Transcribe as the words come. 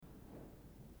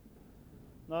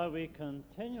Now we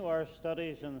continue our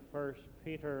studies in 1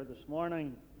 Peter this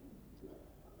morning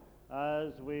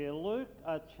as we look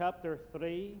at chapter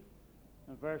 3,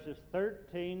 verses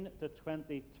 13 to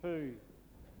 22.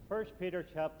 1 Peter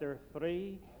chapter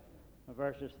 3,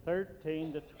 verses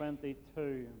 13 to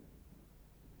 22.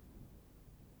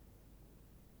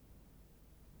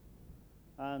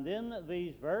 And in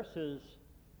these verses,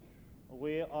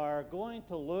 we are going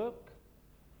to look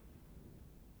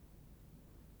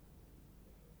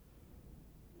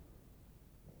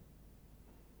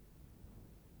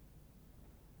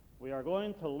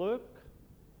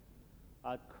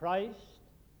at Christ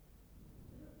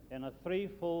in a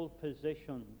threefold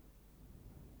position.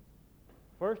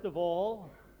 First of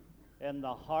all, in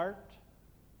the heart,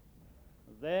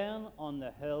 then on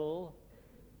the hill,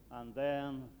 and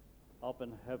then up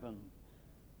in heaven.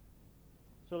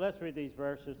 So let's read these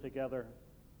verses together.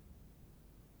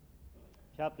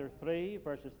 Chapter 3,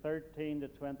 verses 13 to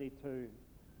 22.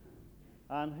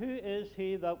 And who is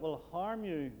he that will harm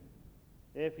you,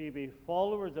 if ye be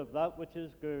followers of that which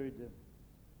is good?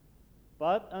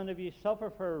 And if ye suffer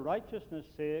for righteousness'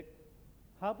 sake,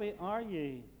 happy are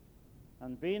ye,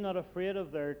 and be not afraid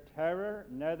of their terror,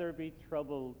 neither be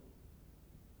troubled.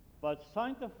 But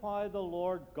sanctify the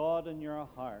Lord God in your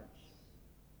hearts,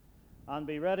 and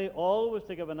be ready always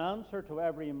to give an answer to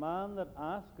every man that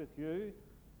asketh you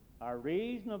a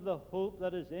reason of the hope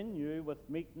that is in you with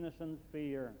meekness and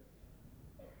fear,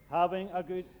 having a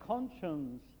good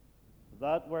conscience,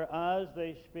 that whereas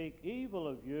they speak evil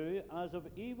of you as of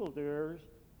evildoers,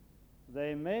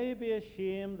 they may be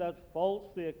ashamed that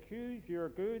falsely accuse your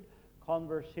good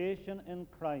conversation in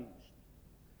Christ.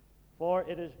 For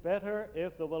it is better,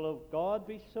 if the will of God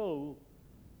be so,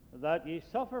 that ye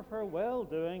suffer for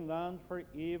well-doing than for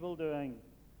evil-doing.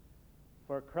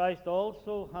 For Christ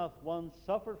also hath once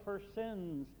suffered for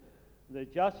sins, the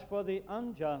just for the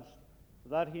unjust,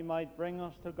 that he might bring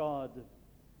us to God,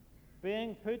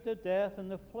 being put to death in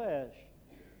the flesh,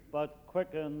 but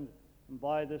quickened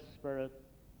by the Spirit,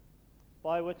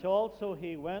 by which also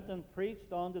he went and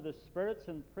preached unto the spirits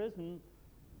in prison,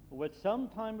 which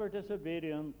sometime were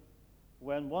disobedient,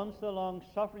 when once the long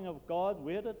suffering of God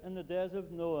waited in the days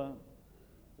of Noah,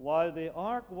 while the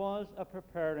ark was a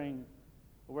preparing,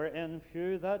 wherein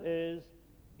few, that is,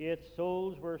 8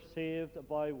 souls, were saved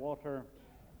by water.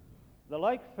 The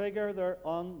like figure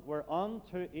thereon,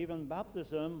 whereunto even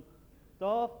baptism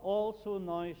doth also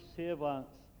now save us,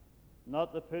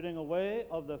 not the putting away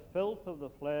of the filth of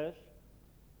the flesh,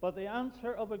 but the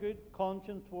answer of a good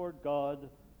conscience toward God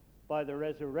by the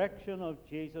resurrection of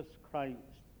Jesus Christ,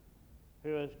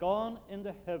 who is gone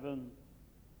into heaven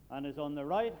and is on the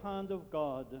right hand of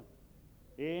God,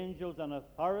 angels and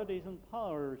authorities and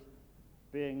powers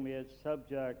being made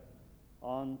subject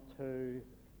unto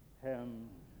him.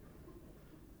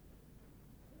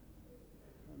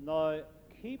 Now,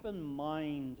 keep in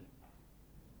mind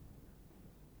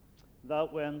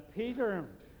that when Peter,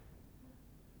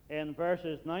 in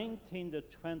verses 19 to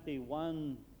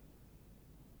 21,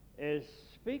 is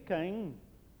speaking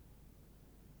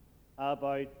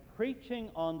about preaching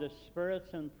on the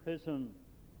spirits in prison,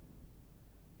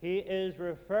 he is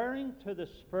referring to the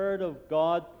Spirit of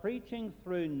God preaching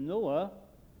through Noah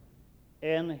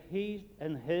in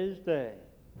his day.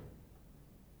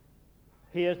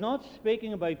 He is not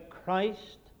speaking about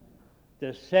Christ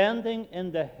descending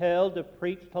into hell to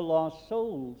preach to lost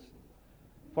souls.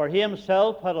 For he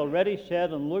himself had already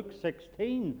said in Luke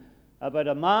 16 about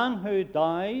a man who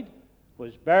died,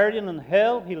 was buried in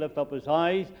hell. He lifted up his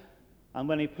eyes, and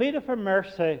when he pleaded for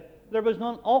mercy, there was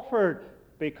none offered,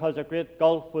 because a great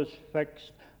gulf was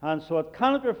fixed. And so it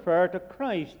cannot refer to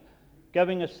Christ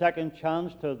giving a second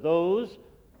chance to those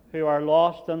who are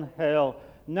lost in hell.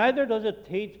 Neither does it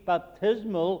teach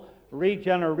baptismal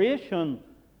regeneration.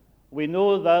 We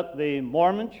know that the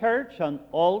Mormon Church and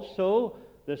also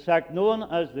the sect known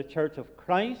as the Church of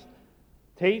Christ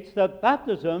teach that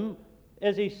baptism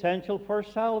is essential for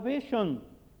salvation.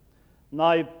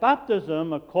 Now,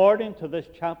 baptism, according to this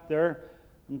chapter,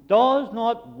 does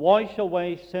not wash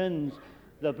away sins.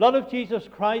 The blood of Jesus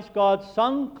Christ, God's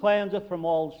Son, cleanseth from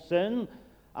all sin,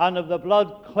 and if the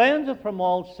blood cleanseth from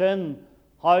all sin,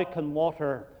 how can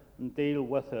water deal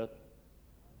with it?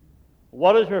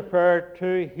 What is referred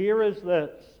to here is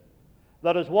this,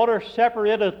 that as water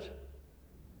separated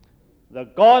the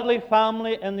godly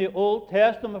family in the Old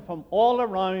Testament from all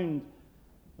around,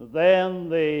 then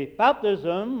the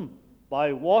baptism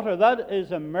by water, that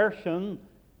is immersion,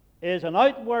 is an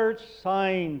outward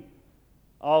sign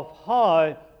of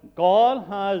how God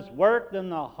has worked in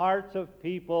the hearts of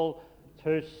people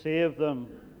to save them.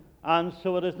 And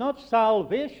so it is not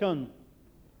salvation,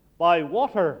 by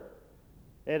water.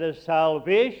 It is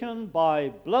salvation by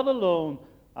blood alone,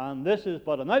 and this is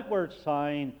but an outward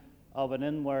sign of an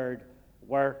inward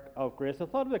work of grace. I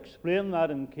thought I'd explain that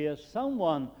in case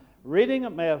someone reading it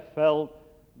may have felt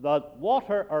that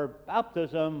water or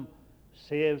baptism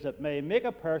saves. It may make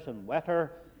a person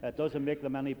wetter, it doesn't make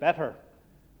them any better.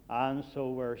 And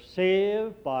so we're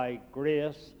saved by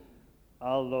grace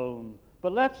alone.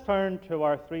 But let's turn to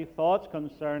our three thoughts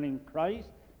concerning Christ.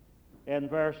 In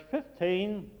verse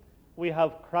 15, we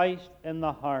have Christ in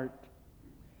the heart.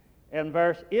 In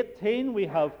verse 18, we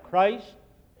have Christ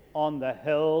on the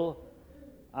hill.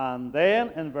 And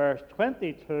then in verse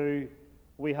 22,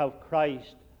 we have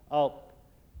Christ up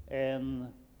in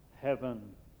heaven.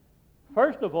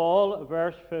 First of all,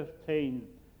 verse 15.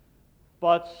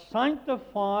 But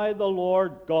sanctify the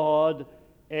Lord God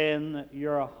in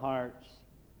your hearts.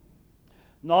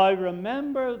 Now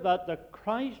remember that the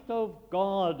Christ of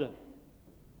God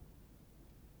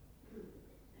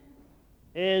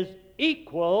is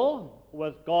equal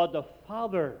with God the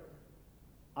Father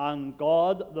and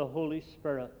God the Holy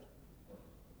Spirit.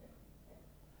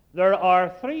 There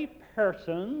are three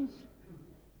persons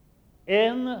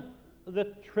in the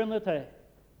Trinity,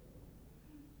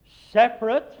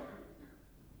 separate,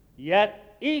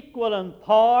 yet equal in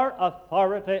power,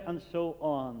 authority, and so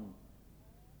on.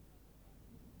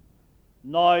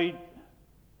 Now,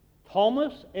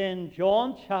 Thomas in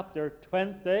John chapter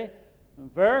 20,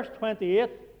 verse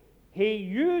 28, he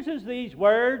uses these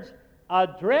words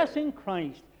addressing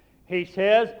Christ. He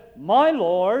says, "My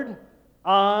Lord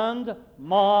and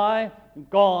my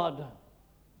God."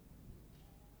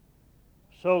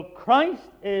 So Christ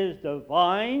is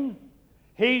divine.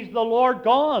 He's the Lord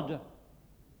God.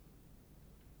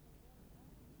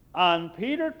 And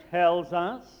Peter tells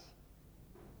us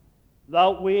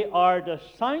that we are to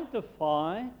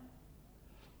sanctify,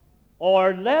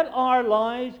 or let our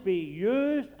lives be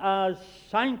used as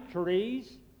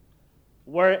sanctuaries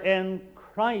wherein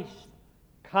Christ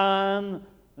can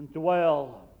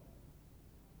dwell.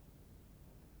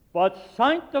 But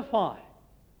sanctify.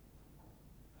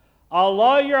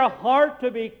 Allow your heart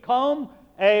to become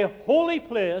a holy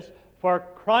place for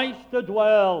Christ to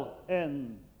dwell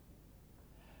in.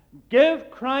 Give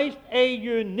Christ a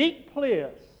unique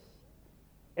place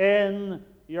in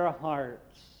your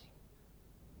hearts.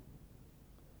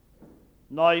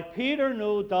 Now, Peter,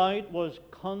 no doubt, was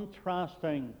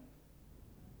contrasting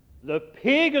the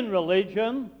pagan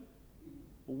religion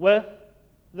with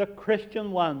the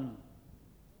Christian one.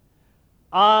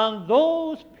 And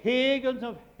those pagans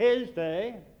of his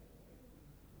day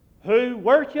who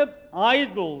worshipped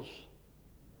idols,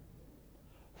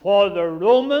 for the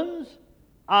Romans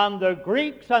and the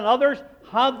Greeks and others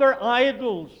had their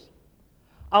idols.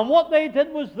 And what they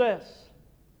did was this.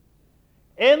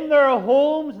 In their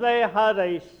homes they had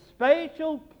a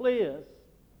special place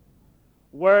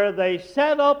where they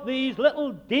set up these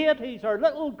little deities or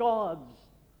little gods.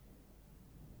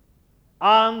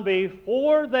 And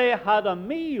before they had a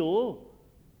meal,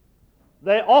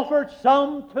 they offered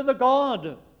some to the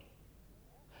god.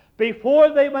 Before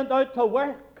they went out to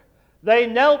work, they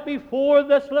knelt before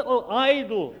this little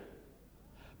idol.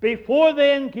 Before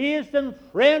they engaged in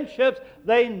friendships,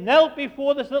 they knelt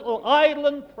before this little idol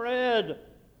and prayed.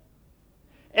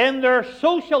 In their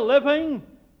social living,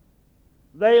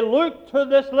 they looked to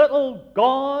this little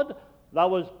god that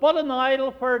was but an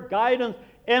idol for guidance.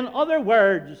 In other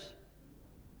words,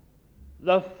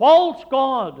 the false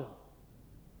god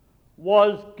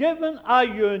was given a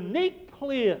unique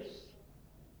place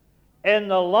in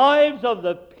the lives of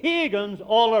the pagans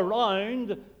all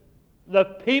around the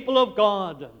people of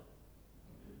God.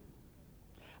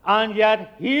 And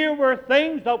yet here were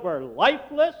things that were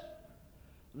lifeless,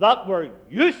 that were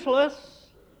useless,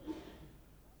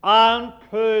 and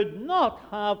could not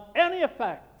have any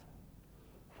effect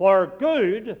for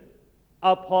good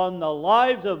upon the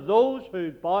lives of those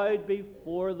who bowed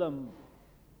before them.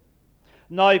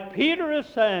 Now Peter is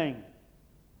saying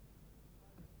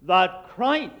that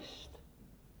Christ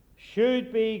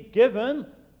should be given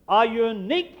a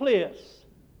unique place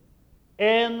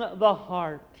in the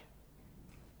heart.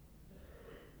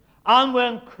 And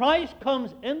when Christ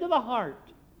comes into the heart,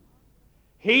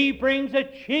 he brings a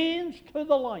change to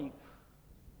the life,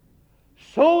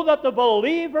 so that the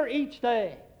believer each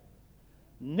day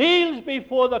kneels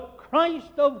before the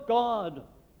Christ of God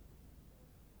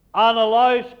and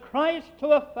allows Christ to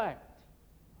affect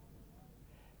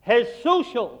his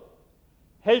social,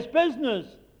 his business,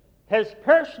 his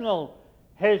personal,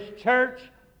 his church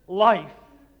life.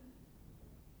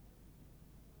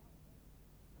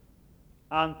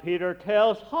 And Peter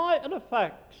tells how it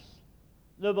affects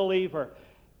the believer.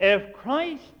 if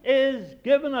Christ is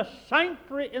given a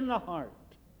sanctuary in the heart,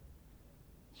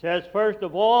 it says first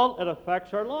of all it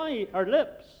affects our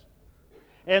lips.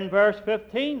 In verse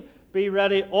 15, be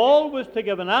ready always to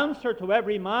give an answer to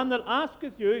every man that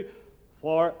asketh you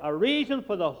for a reason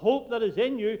for the hope that is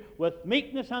in you with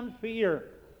meekness and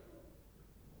fear.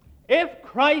 If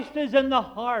Christ is in the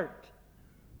heart,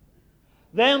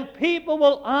 then people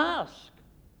will ask,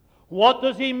 what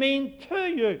does he mean to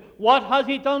you? What has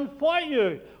he done for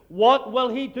you? What will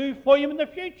he do for you in the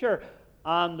future?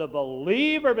 And the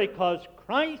believer, because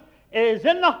Christ is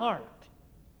in the heart,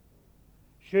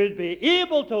 should be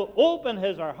able to open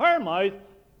his or her mouth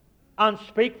and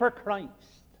speak for Christ.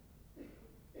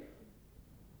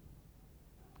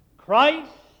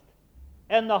 Christ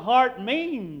in the heart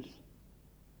means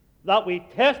that we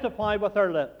testify with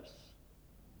our lips.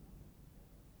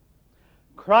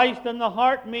 Christ in the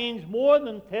heart means more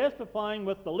than testifying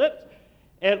with the lips.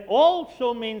 It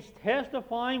also means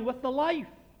testifying with the life.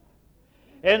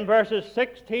 In verses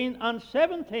 16 and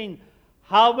 17,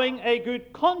 having a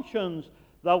good conscience,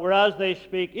 that whereas they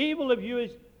speak evil of you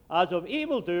as of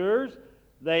evildoers,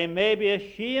 they may be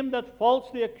ashamed that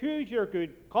falsely accuse your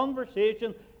good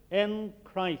conversation in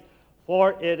Christ.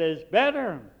 For it is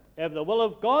better, if the will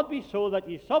of God be so, that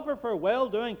ye suffer for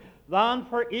well-doing than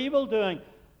for evil-doing.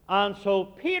 And so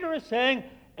Peter is saying,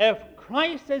 if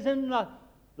Christ is in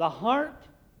the heart,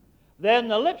 then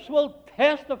the lips will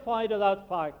testify to that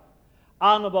fact.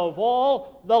 And above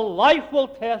all, the life will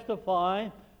testify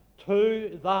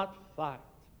to that fact.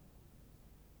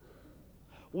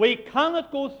 We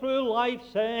cannot go through life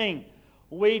saying,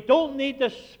 we don't need to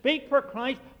speak for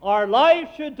Christ, our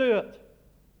lives should do it.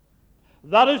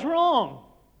 That is wrong.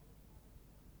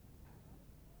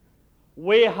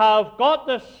 We have got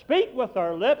to speak with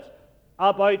our lips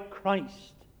about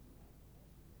Christ.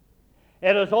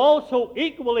 It is also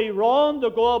equally wrong to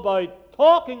go about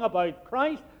talking about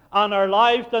Christ and our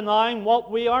lives denying what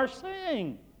we are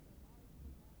saying.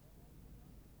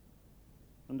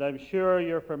 And I'm sure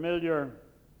you're familiar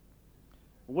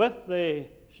with the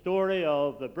story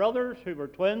of the brothers who were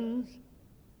twins.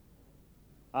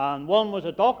 And one was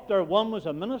a doctor, one was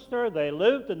a minister. They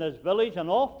lived in this village, and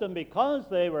often because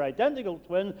they were identical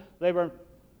twins, they were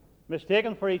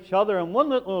mistaken for each other. And one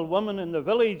little woman in the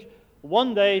village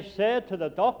one day said to the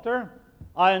doctor,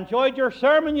 I enjoyed your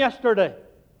sermon yesterday.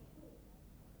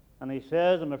 And he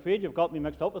says, I'm afraid you've got me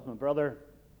mixed up with my brother.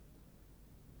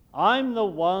 I'm the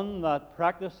one that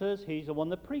practices, he's the one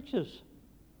that preaches.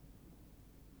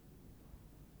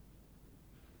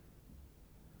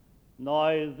 Now,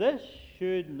 this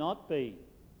should not be.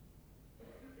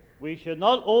 We should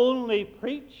not only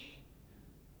preach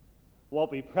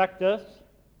what we practice,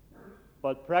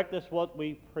 but practice what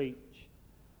we preach.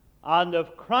 And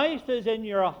if Christ is in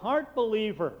your heart,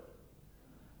 believer,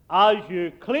 as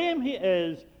you claim he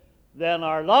is, then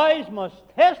our lives must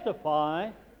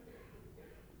testify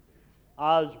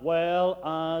as well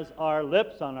as our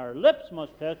lips, and our lips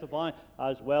must testify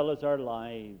as well as our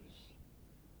lives.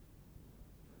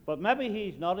 But maybe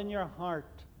he's not in your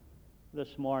heart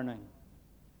this morning.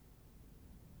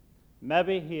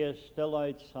 Maybe he is still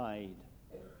outside.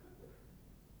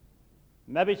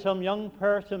 Maybe some young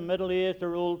person, middle-aged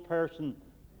or old person,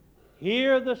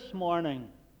 here this morning,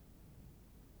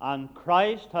 and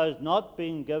Christ has not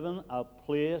been given a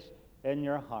place in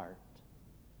your heart.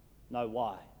 Now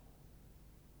why?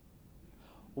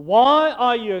 Why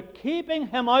are you keeping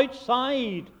him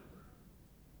outside?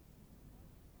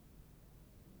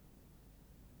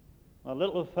 A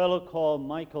little fellow called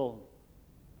Michael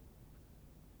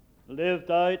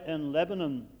lived out in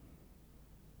Lebanon.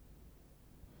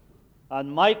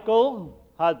 And Michael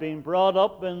had been brought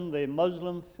up in the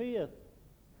Muslim faith.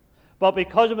 But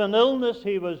because of an illness,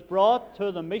 he was brought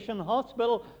to the mission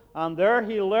hospital, and there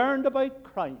he learned about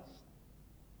Christ.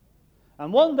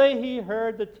 And one day he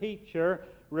heard the teacher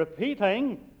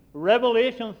repeating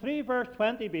Revelation 3 verse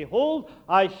 20, Behold,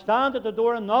 I stand at the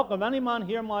door and knock. If any man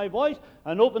hear my voice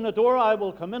and open the door, I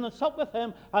will come in and sup with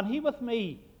him, and he with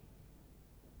me.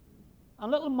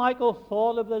 And little Michael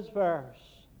thought of this verse.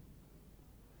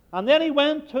 And then he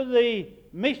went to the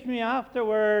missionary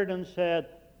afterward and said,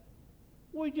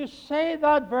 would you say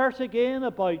that verse again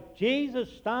about Jesus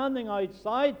standing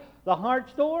outside the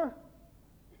heart's door?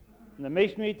 And the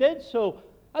missionary did so.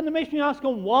 And the missionary asked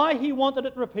him why he wanted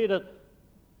it repeated.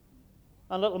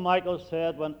 And little Michael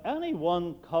said, when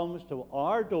anyone comes to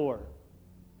our door,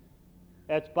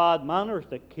 it's bad manners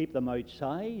to keep them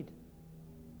outside.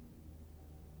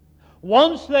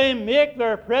 Once they make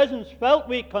their presence felt,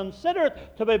 we consider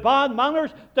it to be bad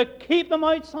manners to keep them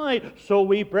outside. So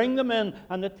we bring them in.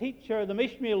 And the teacher, the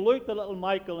missionary, looked at little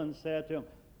Michael and said to him,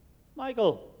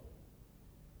 Michael,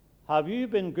 have you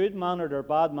been good-mannered or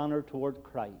bad-mannered toward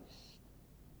Christ?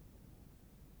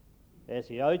 Is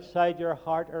he outside your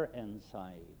heart or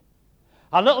inside?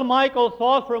 And little Michael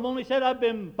thought for a moment. He said, I've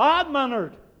been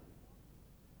bad-mannered,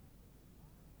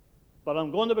 but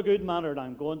I'm going to be good-mannered.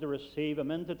 I'm going to receive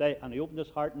him in today. And he opened his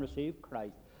heart and received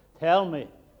Christ. Tell me,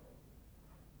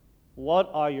 what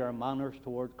are your manners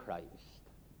toward Christ?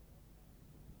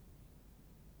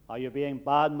 Are you being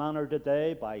bad-mannered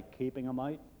today by keeping him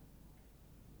out?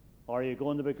 Or are you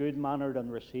going to be good-mannered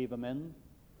and receive him in?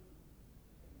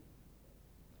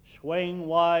 Swing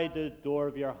wide the door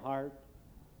of your heart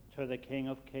to the King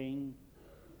of Kings.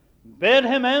 Bid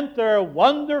him enter.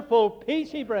 Wonderful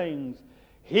peace he brings.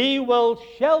 He will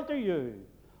shelter you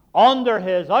under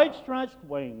his outstretched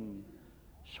wing.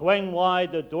 Swing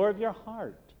wide the door of your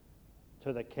heart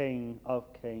to the King of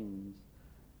Kings.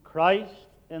 Christ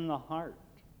in the heart.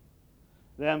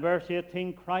 Then verse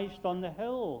 18, Christ on the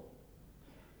hill.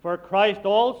 For Christ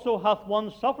also hath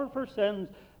once suffered for sins,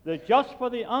 the just for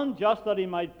the unjust, that he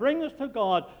might bring us to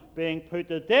God, being put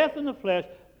to death in the flesh,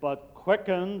 but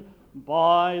quickened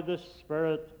by the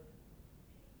Spirit.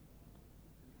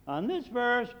 And this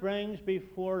verse brings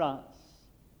before us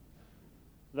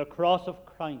the cross of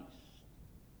Christ.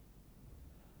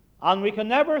 And we can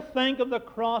never think of the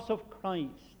cross of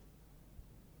Christ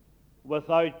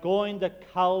without going to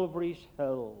Calvary's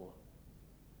Hill.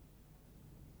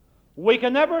 We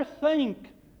can never think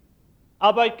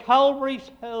about Calvary's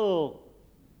Hill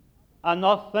and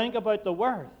not think about the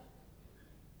worth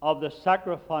of the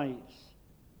sacrifice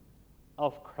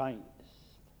of Christ.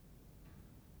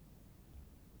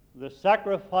 The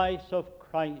sacrifice of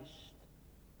Christ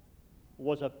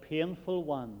was a painful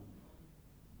one,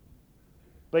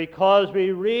 because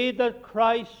we read that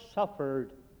Christ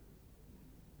suffered.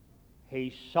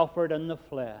 He suffered in the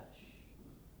flesh.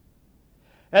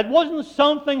 It wasn't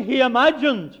something he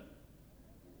imagined.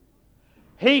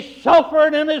 He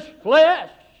suffered in his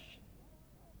flesh,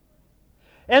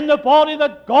 in the body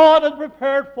that God had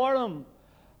prepared for him,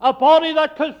 a body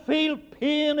that could feel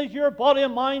pain as your body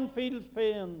and mind feels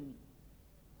pain.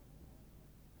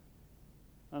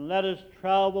 And let us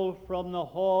travel from the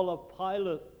hall of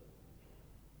Pilate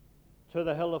to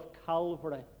the hill of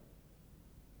Calvary.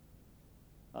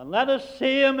 And let us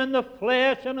see him in the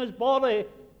flesh in his body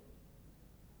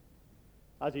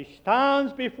as he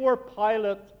stands before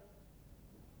Pilate.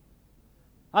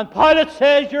 And Pilate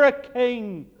says, you're a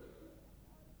king.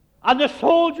 And the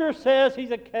soldier says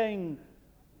he's a king.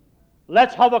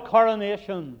 Let's have a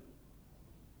coronation.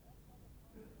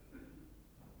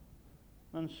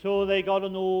 And so they got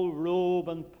an old robe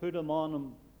and put him on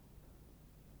him.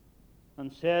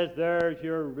 And says, there's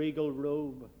your regal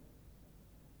robe.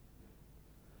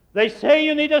 They say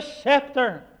you need a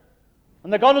scepter.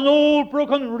 And they got an old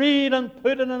broken reed and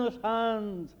put it in his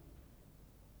hands.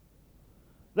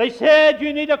 They said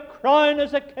you need a crown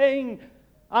as a king.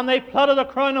 And they plaited a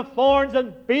crown of thorns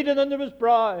and beat it into his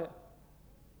brow.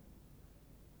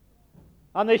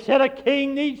 And they said a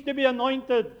king needs to be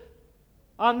anointed.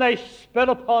 And they spit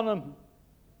upon him.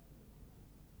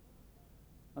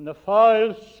 And the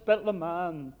foul spit of the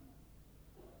man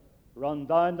run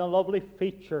down the lovely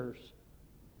features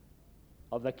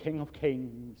of the King of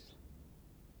Kings.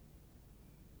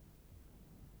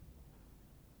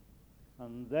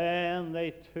 And then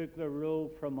they took the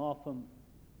robe from off him.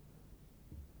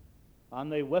 And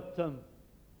they whipped him.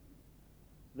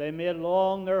 They made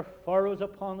long their furrows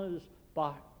upon his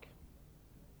back.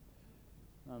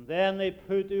 And then they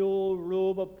put the old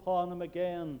robe upon him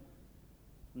again.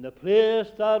 And they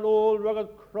placed that old rugged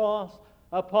cross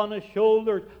upon his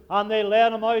shoulders. And they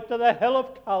led him out to the hill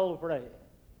of Calvary.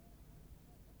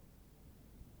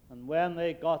 And when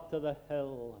they got to the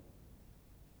hill,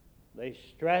 they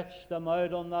stretched him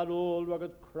out on that old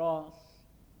rugged cross.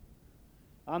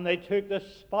 And they took the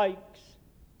spikes,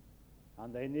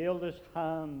 and they nailed his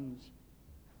hands,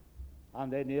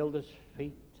 and they nailed his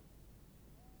feet.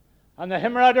 And the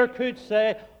hymn writer could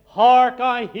say, hark,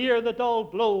 I hear the dull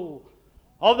blow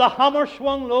of the hammer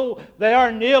swung low. They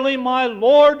are nailing my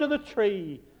Lord to the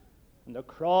tree. And the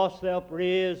cross they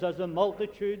upraise as the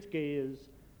multitudes gaze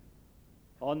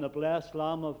on the blessed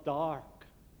Lamb of dark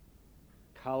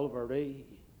Calvary.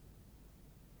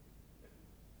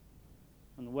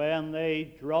 And when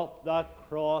they dropped that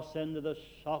cross into the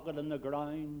socket in the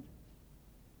ground,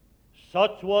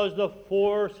 such was the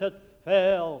force it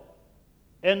fell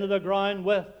into the ground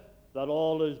with, that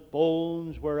all his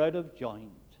bones were out of joint.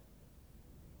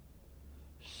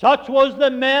 Such was the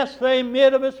mess they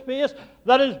made of his face,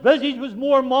 that his visage was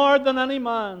more marred than any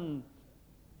man.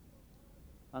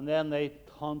 And then they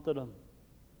taunted him.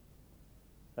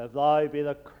 If thou be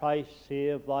the Christ,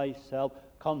 save thyself.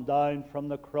 Come down from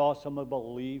the cross and we'll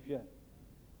believe you.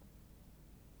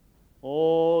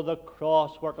 Oh, the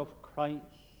cross work of Christ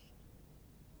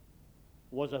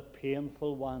was a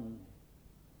painful one.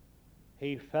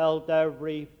 He felt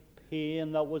every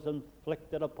pain that was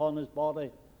inflicted upon his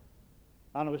body,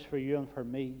 and it was for you and for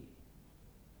me.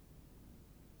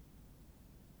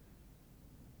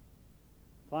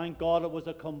 Thank God it was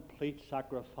a complete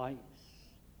sacrifice,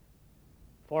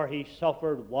 for he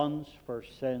suffered once for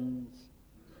sins.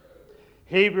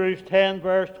 Hebrews 10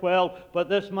 verse 12, but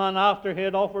this man, after he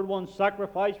had offered one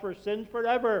sacrifice for sins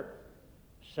forever,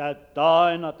 sat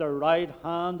down at the right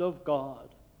hand of God.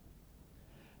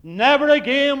 Never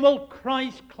again will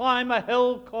Christ climb a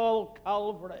hill called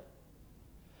Calvary.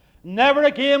 Never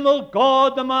again will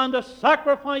God demand a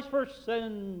sacrifice for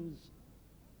sins.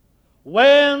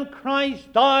 When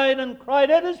Christ died and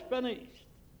cried, "It is finished,"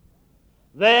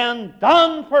 then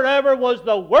done forever was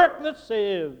the work that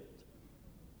saved.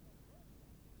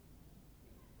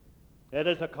 It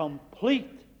is a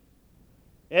complete,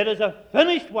 it is a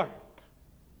finished work.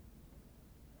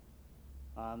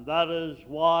 And that is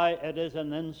why it is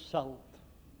an insult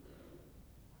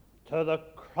to the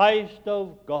Christ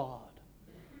of God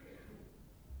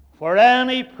for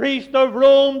any priest of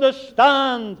Rome to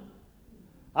stand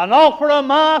and offer a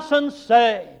mass and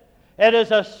say, it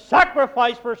is a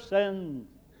sacrifice for sin.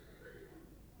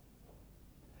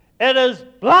 It is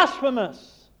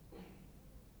blasphemous.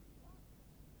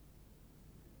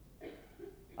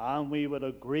 And we would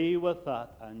agree with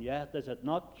that. And yet, is it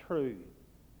not true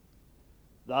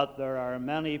that there are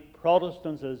many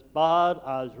Protestants as bad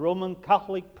as Roman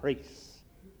Catholic priests?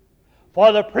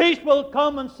 For the priest will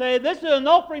come and say, this is an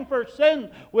offering for sin,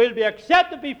 will be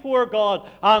accepted before God.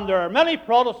 And there are many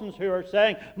Protestants who are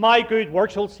saying, my good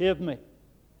works will save me.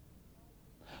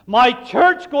 My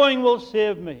church going will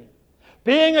save me.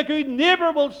 Being a good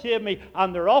neighbor will save me.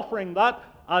 And they're offering that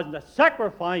as a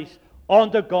sacrifice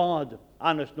unto God.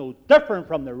 And it's no different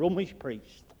from the Romish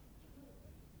priest.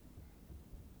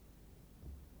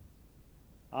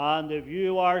 And if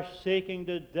you are seeking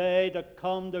today to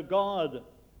come to God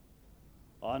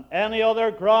on any other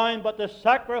ground but the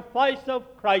sacrifice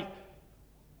of Christ,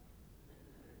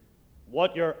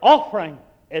 what you're offering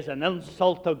is an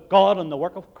insult to God and the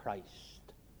work of Christ.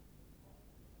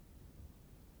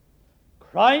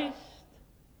 Christ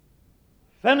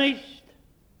finished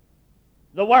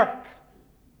the work.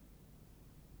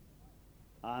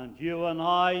 And you and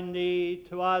I need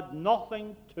to add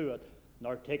nothing to it,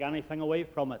 nor take anything away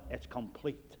from it. It's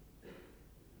complete.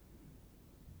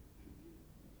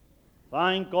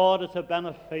 Thank God it's a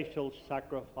beneficial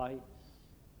sacrifice.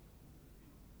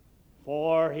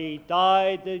 For he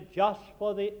died the just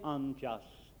for the unjust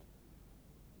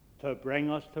to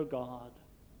bring us to God.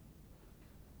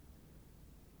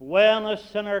 When a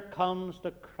sinner comes to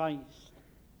Christ,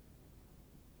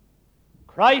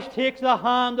 Christ takes the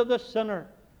hand of the sinner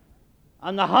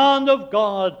and the hand of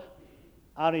God,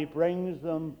 and he brings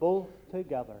them both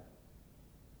together.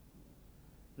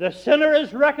 The sinner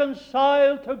is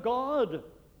reconciled to God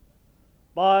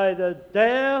by the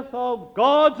death of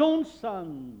God's own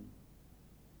Son.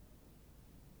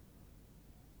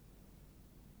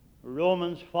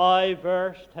 Romans 5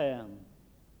 verse 10.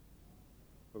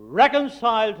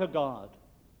 Reconciled to God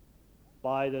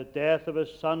by the death of his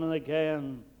Son. And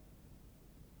again,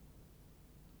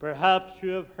 perhaps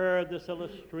you have heard this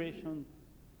illustration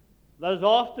that is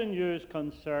often used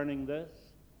concerning this,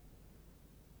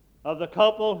 of the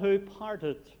couple who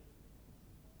parted.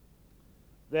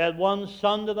 They had one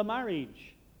son to the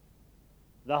marriage.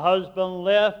 The husband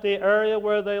left the area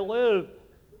where they lived.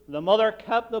 The mother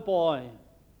kept the boy.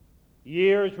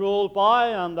 Years rolled by,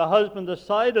 and the husband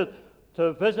decided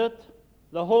to visit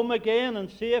the home again and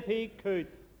see if he could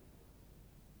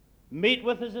meet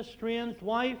with his estranged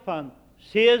wife and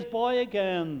see his boy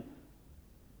again.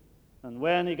 And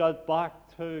when he got back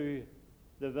to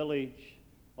the village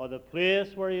or the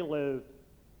place where he lived,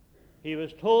 he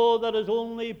was told that his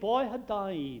only boy had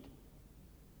died.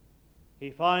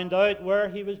 He found out where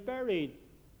he was buried.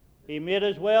 He made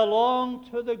his way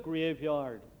along to the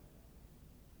graveyard.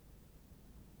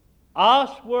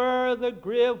 Asked where the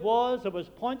grave was, it was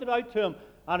pointed out to him,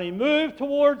 and he moved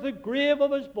towards the grave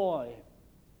of his boy.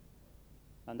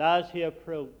 And as he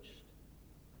approached,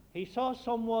 he saw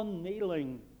someone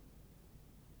kneeling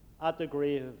at the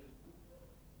grave.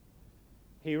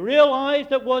 He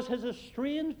realized it was his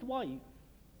estranged wife.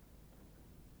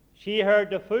 She heard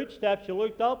the footsteps. She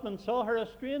looked up and saw her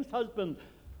estranged husband.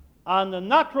 And the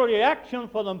natural reaction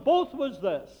for them both was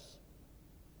this: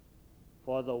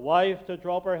 for the wife to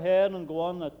drop her head and go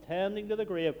on attending to the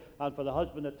grave, and for the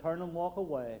husband to turn and walk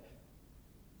away.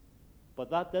 But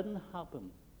that didn't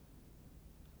happen.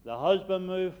 The husband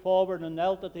moved forward and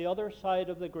knelt at the other side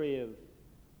of the grave.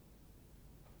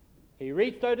 He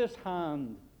reached out his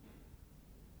hand.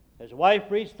 His wife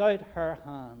reached out her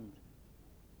hand.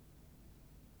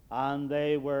 And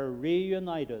they were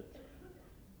reunited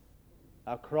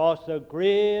across the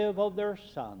grave of their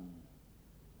son,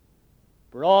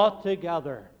 brought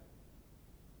together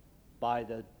by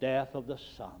the death of the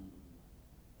Son.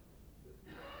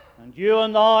 And you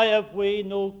and I, if we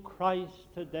know Christ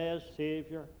today as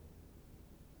Savior,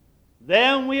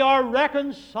 then we are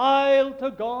reconciled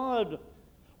to God.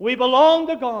 We belong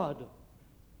to God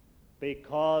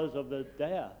because of the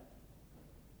death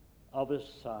of His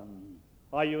Son.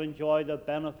 How you enjoy the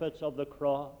benefits of the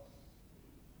cross.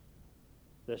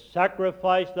 The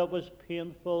sacrifice that was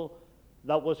painful,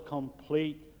 that was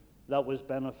complete, that was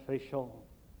beneficial.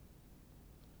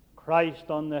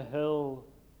 Christ on the hill.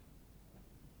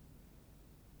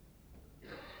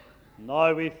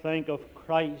 Now we think of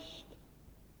Christ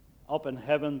up in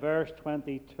heaven, verse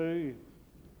 22,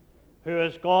 who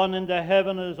has gone into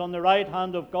heaven and is on the right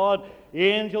hand of God,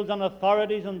 angels and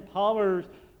authorities and powers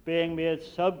being made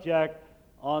subject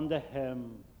unto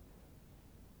Him.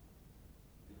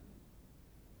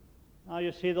 Now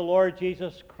you see, the Lord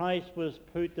Jesus Christ was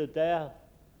put to death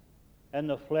in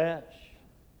the flesh.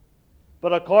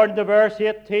 But according to verse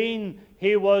 18,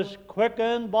 He was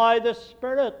quickened by the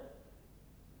Spirit.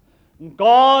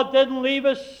 God didn't leave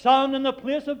His Son in the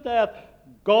place of death.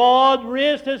 God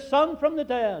raised His Son from the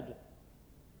dead.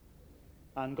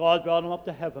 And God brought Him up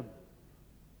to heaven.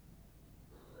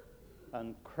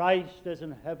 And Christ is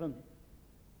in heaven.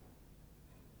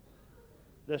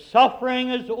 The suffering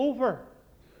is over.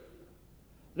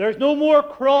 There's no more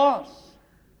cross.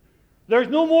 There's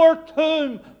no more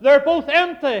tomb. They're both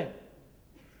empty.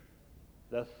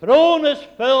 The throne is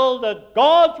filled at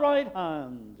God's right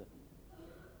hand.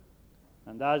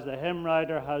 And as the hymn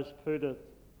writer has put it,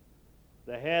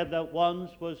 the head that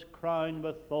once was crowned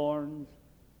with thorns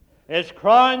is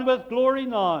crowned with glory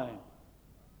now.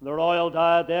 The royal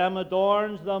diadem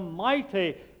adorns the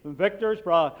mighty victor's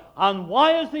brow. And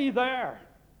why is He there?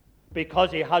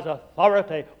 Because He has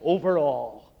authority over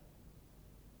all.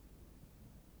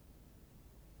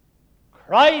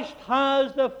 Christ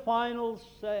has the final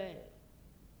say.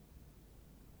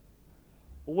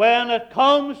 When it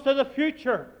comes to the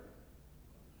future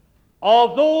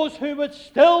of those who would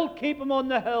still keep Him on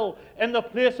the hill in the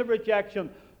place of rejection,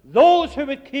 those who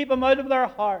would keep Him out of their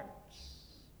hearts,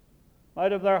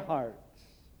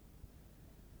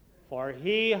 for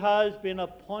He has been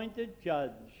appointed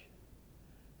judge.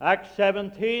 Acts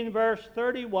 17, verse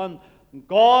 31,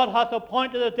 God hath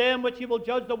appointed a day in which He will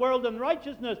judge the world in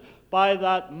righteousness by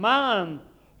that man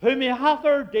whom He hath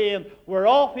ordained,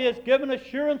 whereof He has given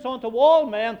assurance unto all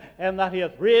men, and that He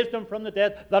hath raised Him from the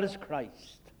dead. That is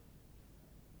Christ.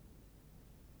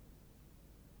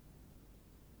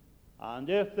 And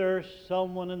if there's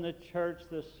someone in the church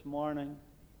this morning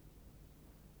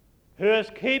who is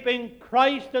keeping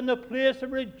Christ in the place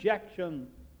of rejection,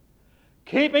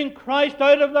 keeping Christ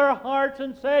out of their hearts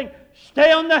and saying,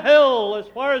 stay on the hill as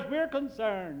far as we're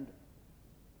concerned,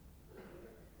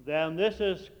 then this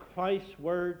is Christ's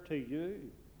word to you.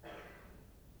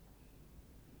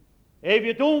 If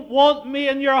you don't want me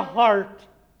in your heart,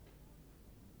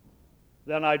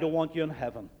 then I don't want you in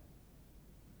heaven.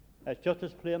 It's just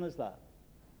as plain as that.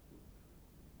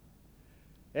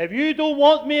 If you don't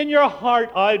want me in your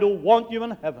heart, I don't want you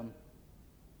in heaven.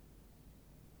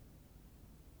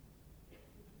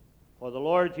 For the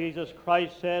Lord Jesus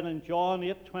Christ said in John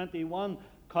 8:21,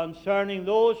 concerning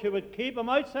those who would keep Him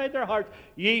outside their hearts,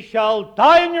 ye shall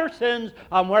die in your sins,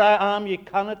 and where I am ye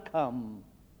cannot come.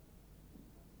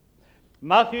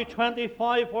 Matthew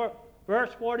 25,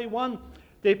 verse 41,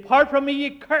 depart from me, ye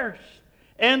cursed,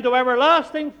 into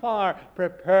everlasting fire,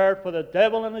 prepared for the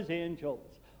devil and his angels.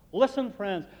 Listen,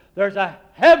 friends, there's a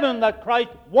heaven that Christ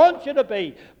wants you to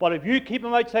be, but if you keep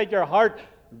Him outside your heart,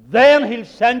 then He'll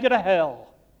send you to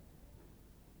hell.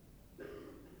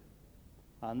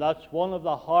 And that's one of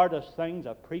the hardest things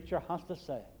a preacher has to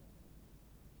say.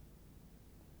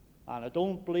 And I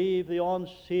don't believe the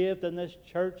unsaved in this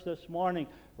church this morning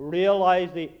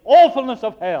realize the awfulness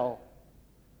of hell,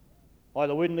 or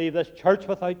they wouldn't leave this church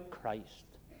without Christ.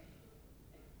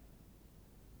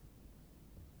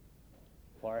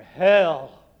 For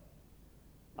hell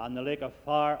and the lake of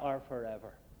fire are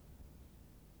forever.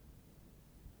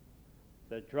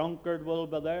 The drunkard will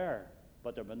be there,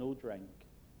 but there will be no drink.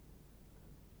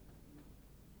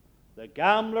 The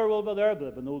gambler will be there, but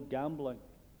there will be no gambling.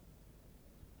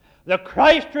 The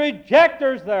Christ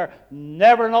rejectors there,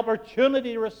 never an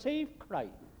opportunity to receive Christ.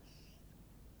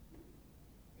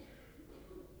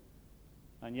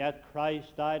 And yet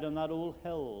Christ died on that old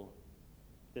hill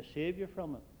to save you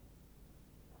from it.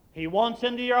 He wants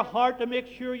into your heart to make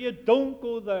sure you don't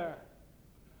go there.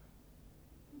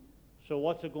 So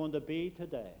what's it going to be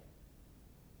today?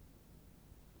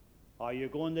 Are you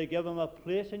going to give him a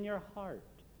place in your heart?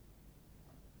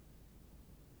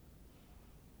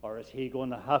 Or is he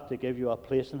going to have to give you a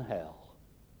place in hell?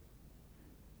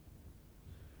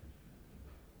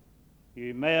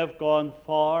 You may have gone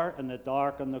far in the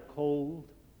dark and the cold,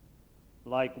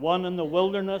 like one in the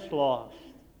wilderness lost.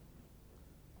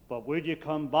 But would you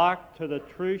come back to the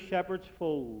true shepherd's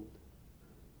fold?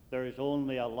 There is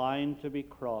only a line to be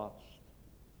crossed.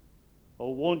 Oh,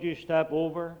 won't you step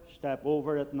over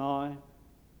it now,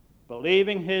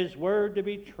 believing his word to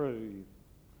be true.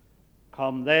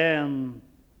 Come then,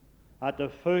 at the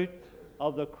foot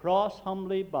of the cross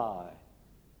humbly bow,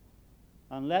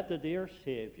 and let the dear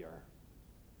Savior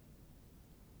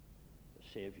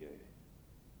save you.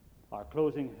 Our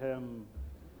closing hymn,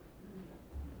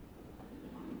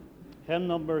 hymn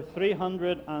number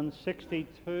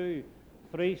 362,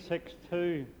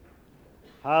 362.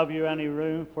 Have you any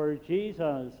room for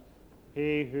Jesus,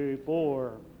 he who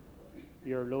bore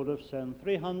your load of sin?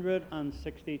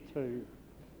 362.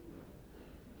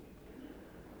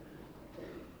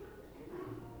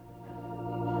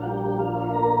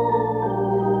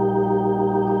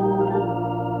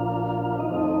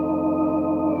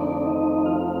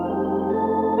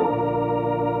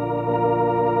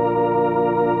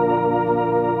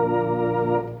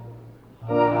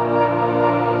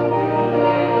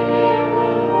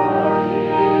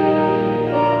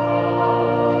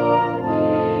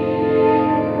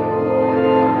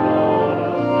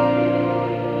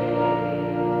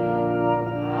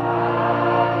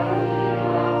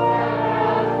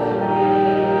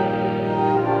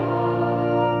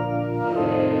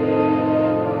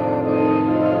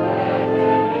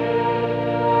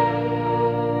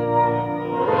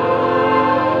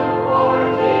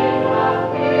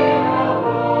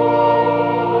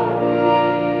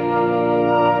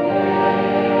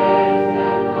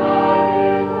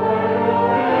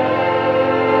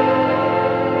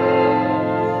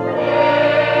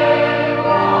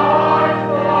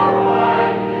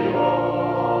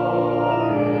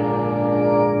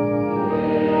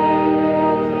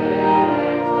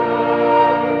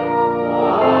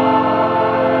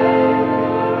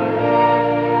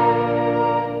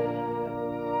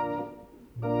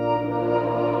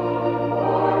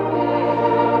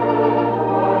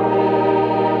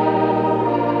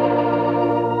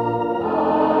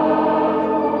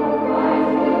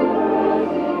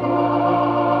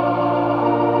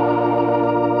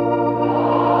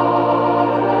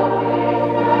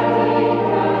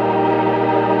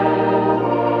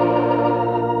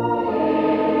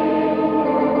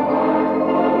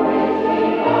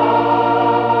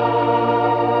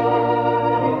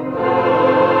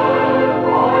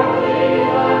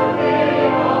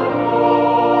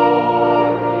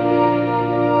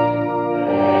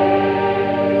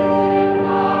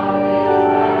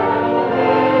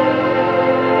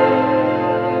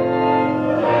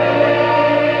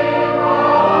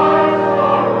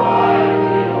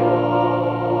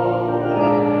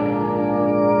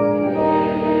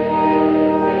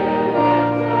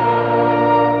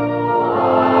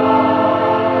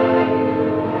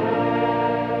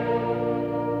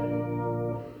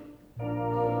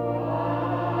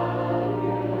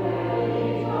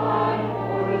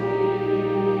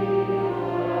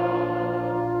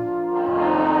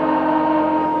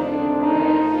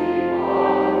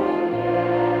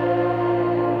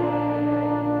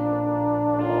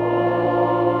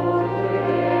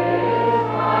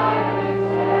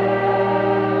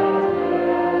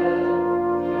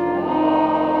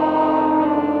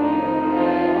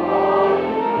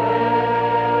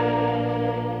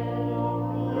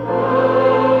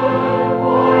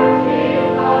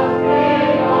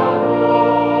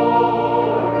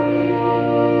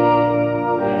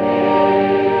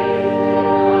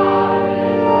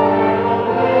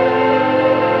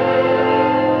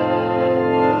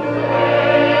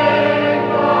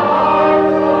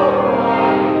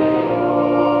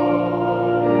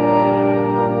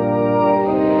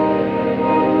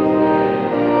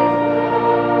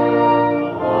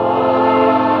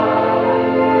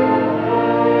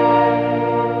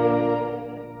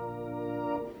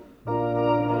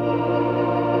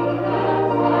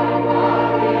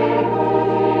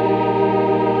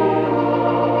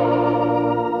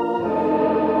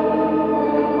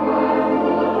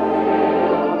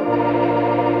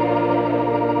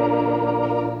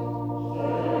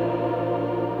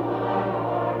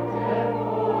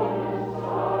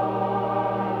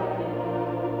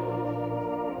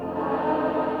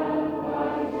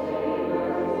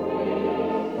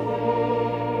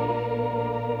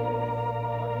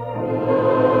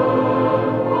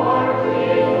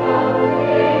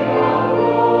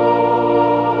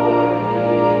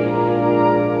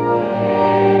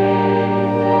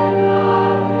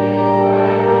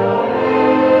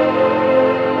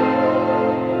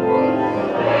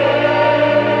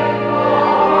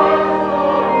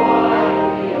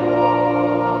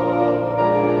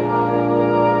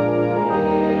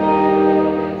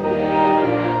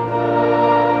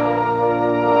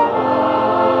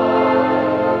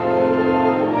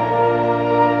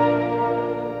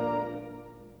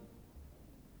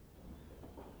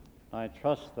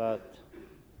 trust that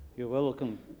you will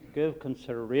give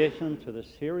consideration to the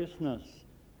seriousness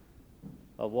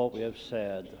of what we have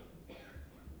said.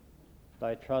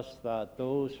 I trust that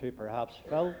those who perhaps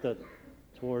felt it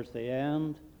towards the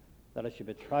end, that it should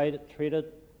be treated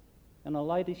in a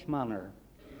lightish manner,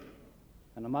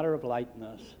 in a matter of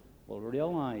lightness, will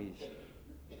realize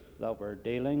that we're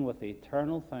dealing with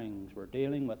eternal things. We're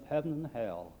dealing with heaven and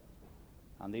hell,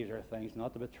 and these are things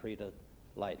not to be treated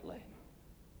lightly.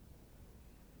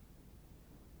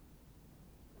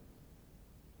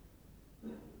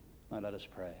 Now let us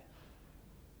pray.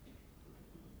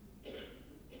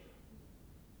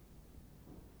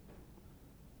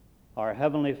 Our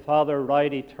Heavenly Father,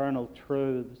 write eternal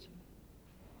truths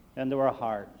into our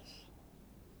hearts.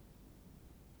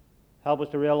 Help us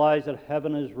to realize that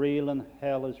heaven is real and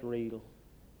hell is real.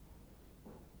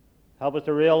 Help us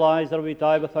to realize that if we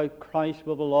die without Christ,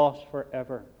 we'll be lost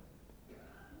forever.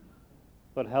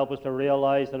 But help us to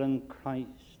realize that in Christ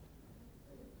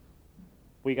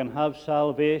we can have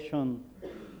salvation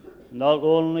not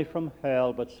only from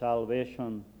hell, but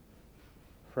salvation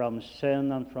from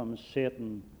sin and from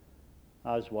Satan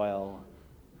as well.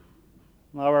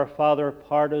 Our Father,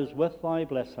 part us with thy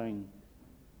blessing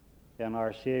in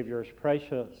our Saviour's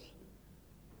precious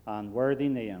and worthy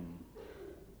name.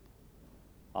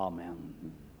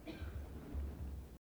 Amen.